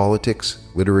themselves in politics,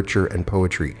 literature, and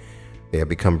poetry. They have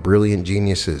become brilliant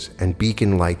geniuses and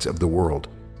beacon lights of the world.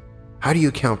 How do you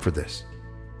account for this?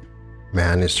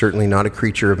 Man is certainly not a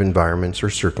creature of environments or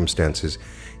circumstances.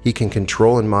 He can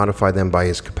control and modify them by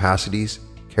his capacities,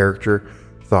 character,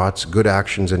 thoughts, good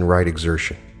actions, and right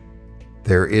exertion.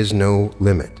 There is no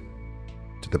limit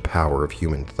to the power of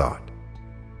human thought.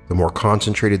 The more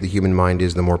concentrated the human mind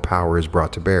is, the more power is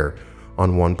brought to bear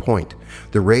on one point.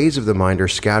 The rays of the mind are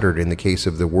scattered in the case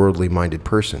of the worldly-minded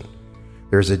person.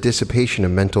 There is a dissipation of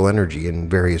mental energy in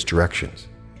various directions.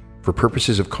 For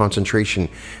purposes of concentration,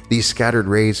 these scattered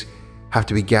rays have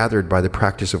to be gathered by the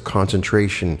practice of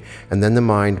concentration, and then the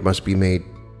mind must be made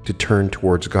to turn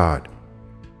towards God.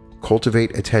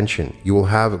 Cultivate attention. You will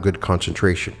have a good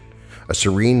concentration. A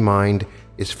serene mind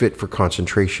is fit for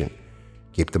concentration.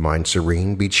 Keep the mind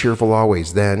serene. Be cheerful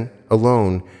always. Then,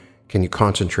 alone, can you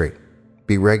concentrate.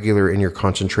 Be regular in your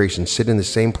concentration. Sit in the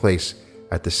same place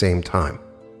at the same time.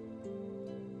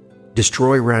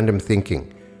 Destroy random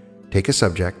thinking. Take a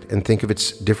subject and think of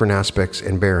its different aspects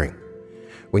and bearing.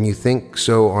 When you think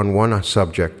so on one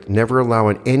subject, never allow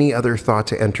any other thought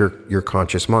to enter your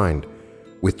conscious mind.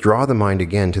 Withdraw the mind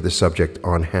again to the subject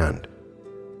on hand.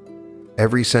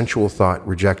 Every sensual thought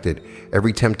rejected,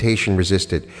 every temptation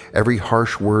resisted, every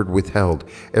harsh word withheld,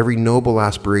 every noble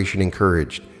aspiration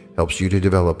encouraged, helps you to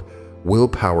develop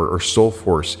willpower or soul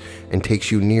force and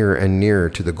takes you nearer and nearer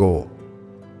to the goal.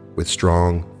 With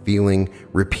strong feeling,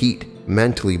 repeat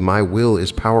mentally, my will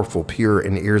is powerful, pure,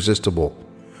 and irresistible.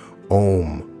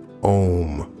 Om,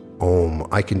 Om, Om.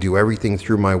 I can do everything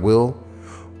through my will.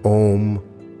 Om,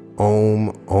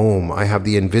 Om, Om. I have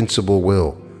the invincible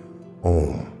will.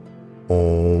 Om,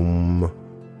 Om,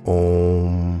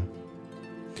 Om.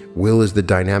 Will is the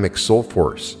dynamic soul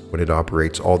force. When it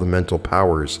operates, all the mental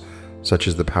powers, such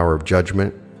as the power of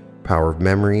judgment, power of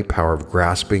memory, power of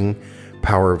grasping,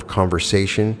 power of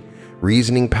conversation,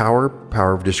 reasoning power,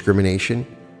 power of discrimination,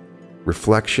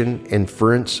 reflection,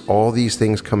 inference, all these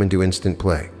things come into instant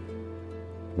play.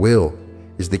 Will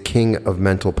is the king of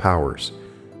mental powers.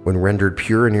 When rendered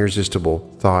pure and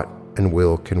irresistible, thought and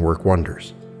will can work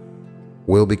wonders.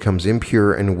 Will becomes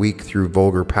impure and weak through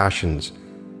vulgar passions,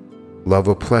 love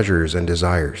of pleasures and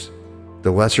desires.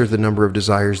 The lesser the number of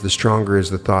desires, the stronger is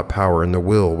the thought power and the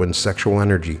will. When sexual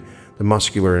energy, the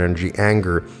muscular energy,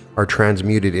 anger are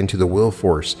transmuted into the will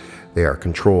force, they are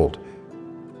controlled.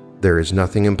 There is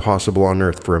nothing impossible on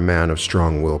earth for a man of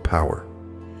strong willpower.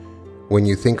 When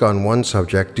you think on one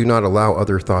subject, do not allow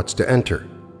other thoughts to enter.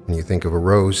 When you think of a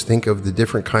rose, think of the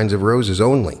different kinds of roses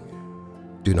only.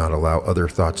 Do not allow other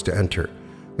thoughts to enter.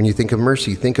 When you think of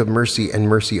mercy and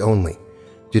mercy only.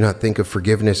 Do not think of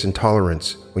forgiveness and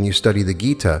tolerance. When you study the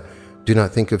Gita, do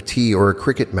not think of tea or a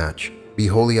cricket match. Be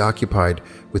wholly occupied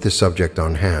with the subject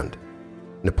on hand.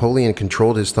 Napoleon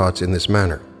controlled his thoughts in this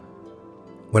manner.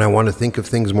 When I want to think of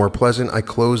things more pleasant, I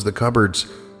close the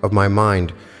cupboards of my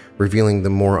mind, revealing the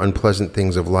more unpleasant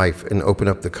things of life, and open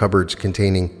up the cupboards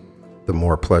containing the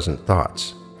more pleasant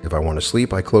thoughts. If I want to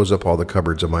sleep, I close up all the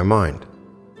cupboards of my mind.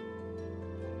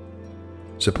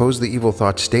 Suppose the evil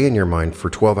thoughts stay in your mind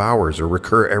for 12 hours or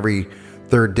recur every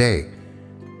third day.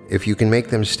 If you can make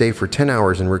them stay for 10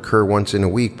 hours and recur once in a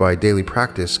week by daily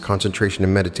practice, concentration,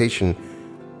 and meditation,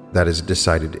 that is a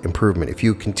decided improvement. If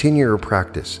you continue your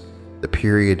practice, the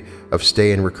period of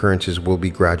stay and recurrences will be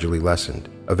gradually lessened.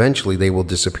 Eventually, they will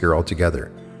disappear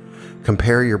altogether.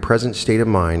 Compare your present state of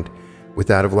mind with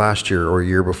that of last year or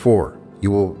year before. You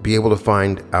will be able to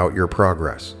find out your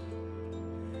progress.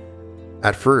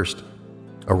 At first,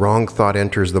 a wrong thought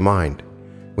enters the mind.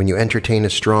 When you entertain a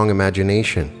strong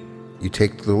imagination, you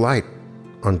take delight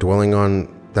on dwelling on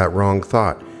that wrong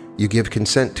thought. You give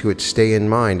consent to its stay in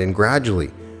mind, and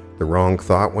gradually, the wrong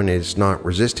thought, when it is not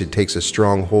resisted, takes a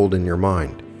strong hold in your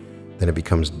mind. Then it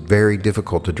becomes very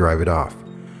difficult to drive it off.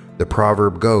 The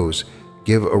proverb goes,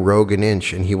 "Give a rogue an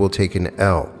inch and he will take an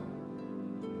ell."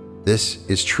 This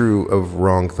is true of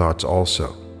wrong thoughts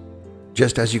also.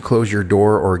 Just as you close your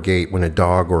door or gate when a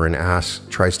dog or an ass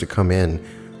tries to come in,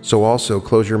 so also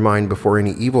close your mind before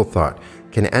any evil thought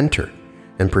can enter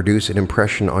and produce an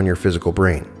impression on your physical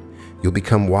brain. You'll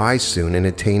become wise soon and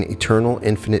attain eternal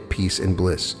infinite peace and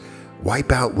bliss.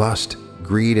 Wipe out lust,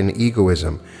 greed, and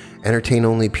egoism. Entertain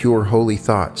only pure, holy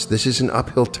thoughts. This is an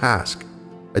uphill task,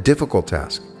 a difficult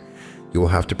task. You will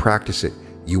have to practice it.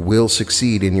 You will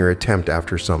succeed in your attempt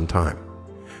after some time.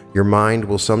 Your mind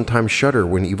will sometimes shudder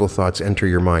when evil thoughts enter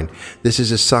your mind. This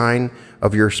is a sign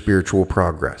of your spiritual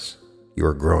progress. You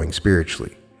are growing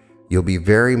spiritually. You'll be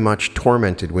very much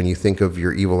tormented when you think of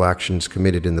your evil actions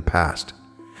committed in the past.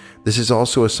 This is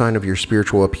also a sign of your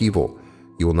spiritual upheaval.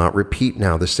 You will not repeat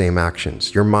now the same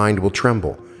actions. Your mind will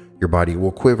tremble. Your body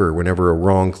will quiver whenever a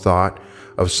wrong thought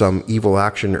of some evil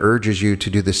action urges you to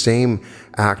do the same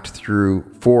act through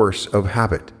force of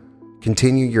habit.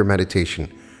 Continue your meditation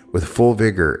with full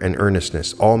vigor and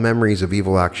earnestness. All memories of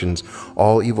evil actions,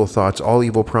 all evil thoughts, all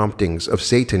evil promptings of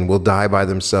Satan will die by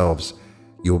themselves.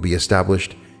 You will be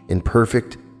established in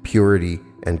perfect purity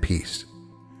and peace.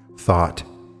 Thought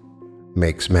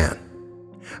makes man.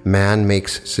 Man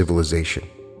makes civilization.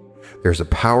 There's a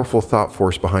powerful thought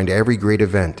force behind every great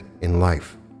event in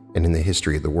life and in the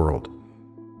history of the world.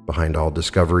 Behind all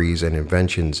discoveries and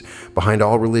inventions, behind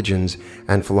all religions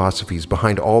and philosophies,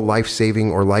 behind all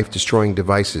life-saving or life-destroying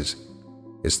devices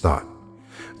is thought.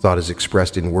 Thought is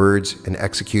expressed in words and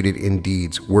executed in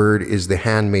deeds. Word is the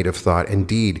handmaid of thought, and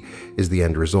deed is the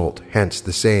end result. Hence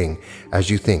the saying, as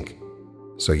you think,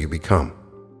 so you become.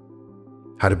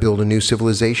 How to build a new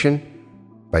civilization?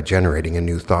 By generating a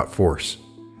new thought force.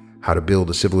 How to build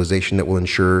a civilization that will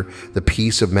ensure the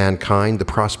peace of mankind, the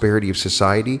prosperity of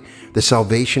society, the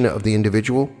salvation of the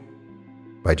individual?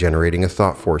 By generating a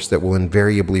thought force that will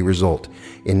invariably result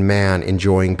in man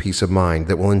enjoying peace of mind,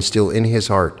 that will instill in his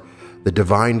heart the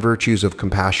divine virtues of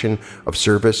compassion, of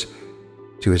service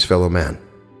to his fellow man,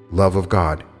 love of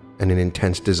God, and an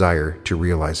intense desire to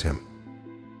realize him.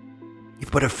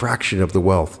 If but a fraction of the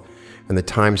wealth and the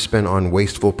time spent on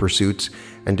wasteful pursuits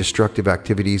and destructive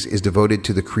activities is devoted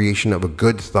to the creation of a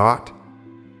good thought,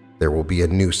 there will be a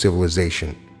new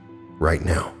civilization right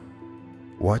now.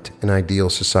 What an ideal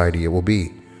society it will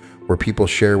be, where people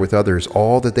share with others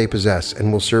all that they possess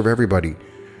and will serve everybody.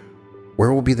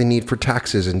 Where will be the need for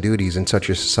taxes and duties in such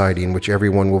a society in which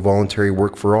everyone will voluntarily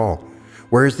work for all?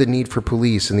 Where is the need for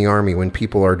police and the army when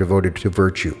people are devoted to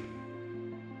virtue?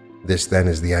 This then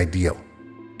is the ideal.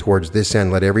 Towards this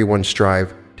end, let everyone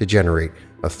strive to generate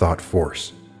a thought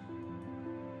force.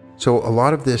 So a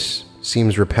lot of this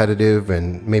seems repetitive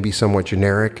and maybe somewhat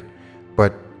generic,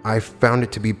 but I found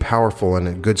it to be powerful and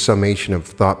a good summation of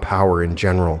thought power in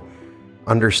general.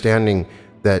 Understanding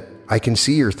that I can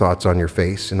see your thoughts on your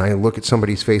face, and I look at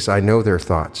somebody's face, I know their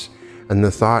thoughts, and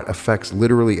the thought affects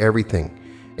literally everything.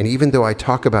 And even though I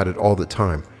talk about it all the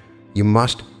time, you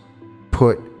must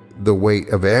put the weight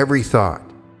of every thought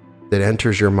that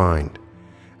enters your mind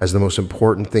as the most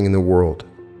important thing in the world.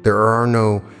 There are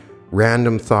no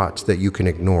random thoughts that you can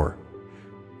ignore.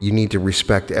 You need to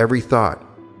respect every thought.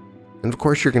 And of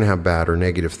course, you're going to have bad or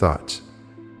negative thoughts,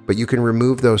 but you can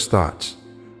remove those thoughts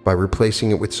by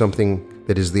replacing it with something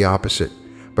that is the opposite,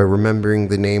 by remembering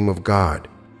the name of God,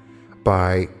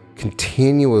 by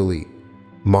continually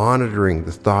monitoring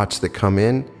the thoughts that come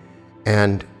in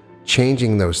and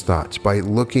changing those thoughts, by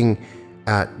looking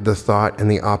at the thought and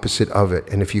the opposite of it.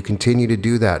 And if you continue to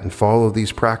do that and follow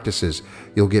these practices,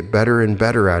 you'll get better and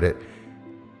better at it,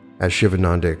 as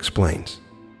Shivananda explains.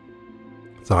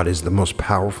 Thought is the most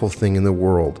powerful thing in the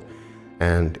world,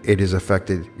 and it has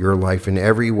affected your life in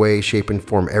every way, shape, and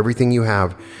form. Everything you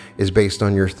have is based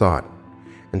on your thought.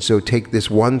 And so take this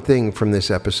one thing from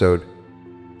this episode,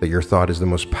 that your thought is the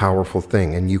most powerful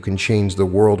thing, and you can change the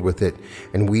world with it,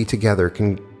 and we together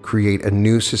can create a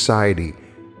new society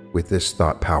with this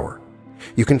thought power.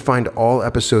 You can find all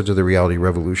episodes of The Reality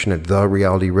Revolution at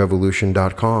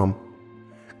therealityrevolution.com,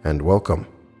 and welcome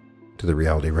to The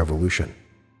Reality Revolution.